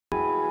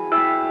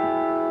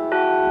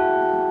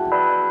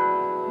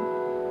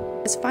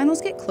As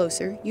finals get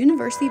closer,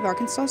 University of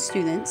Arkansas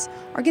students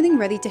are getting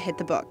ready to hit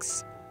the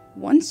books.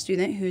 One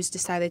student who's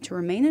decided to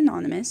remain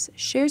anonymous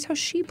shares how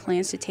she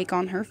plans to take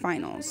on her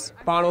finals.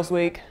 Finals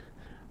week,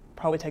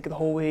 probably take it the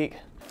whole week.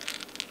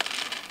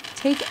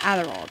 Take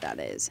Aderall, that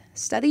is.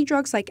 Study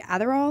drugs like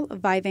Aderall,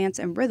 Vyvanse,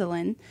 and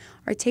Ritalin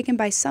are taken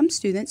by some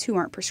students who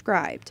aren't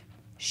prescribed.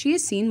 She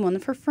has seen one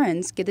of her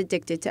friends get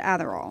addicted to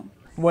Aderall.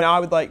 When I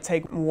would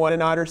take one a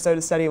night or so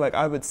to study,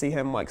 I would see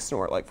him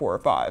snort 4 or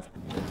 5.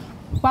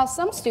 While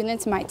some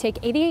students might take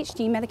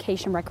ADHD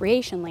medication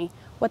recreationally,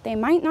 what they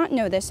might not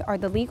notice are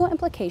the legal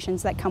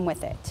implications that come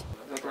with it.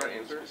 That's the right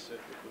answer.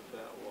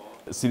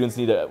 Students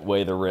need to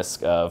weigh the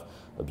risk of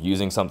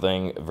abusing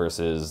something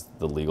versus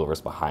the legal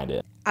risk behind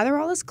it.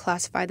 Aderall is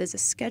classified as a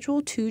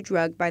Schedule II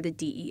drug by the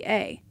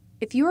DEA.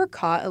 If you are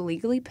caught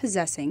illegally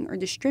possessing or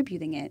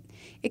distributing it,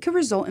 it could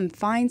result in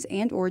fines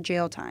and/or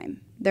jail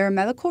time. There are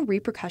medical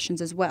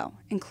repercussions as well,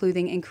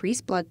 including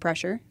increased blood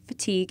pressure,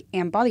 fatigue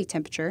and body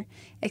temperature,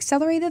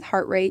 accelerated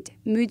heart rate,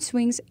 mood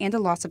swings, and a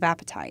loss of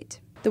appetite.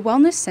 The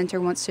Wellness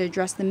Center wants to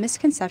address the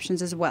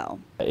misconceptions as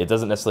well. It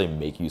doesn't necessarily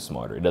make you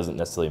smarter. It doesn't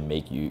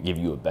necessarily give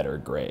you a better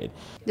grade.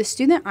 The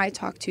student I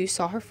talked to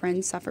saw her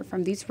friend suffer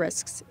from these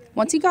risks.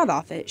 Once he got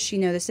off it, she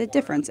noticed a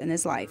difference in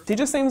his life. He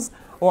just seems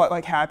a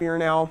lot happier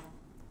now.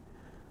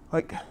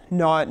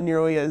 Not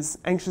nearly as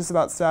anxious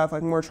about stuff,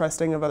 more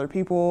trusting of other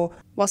people.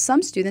 While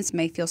some students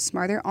may feel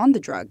smarter on the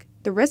drug,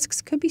 the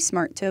risks could be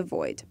smart to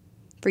avoid.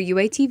 For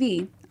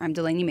UATV, I'm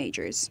Delaine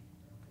Majors.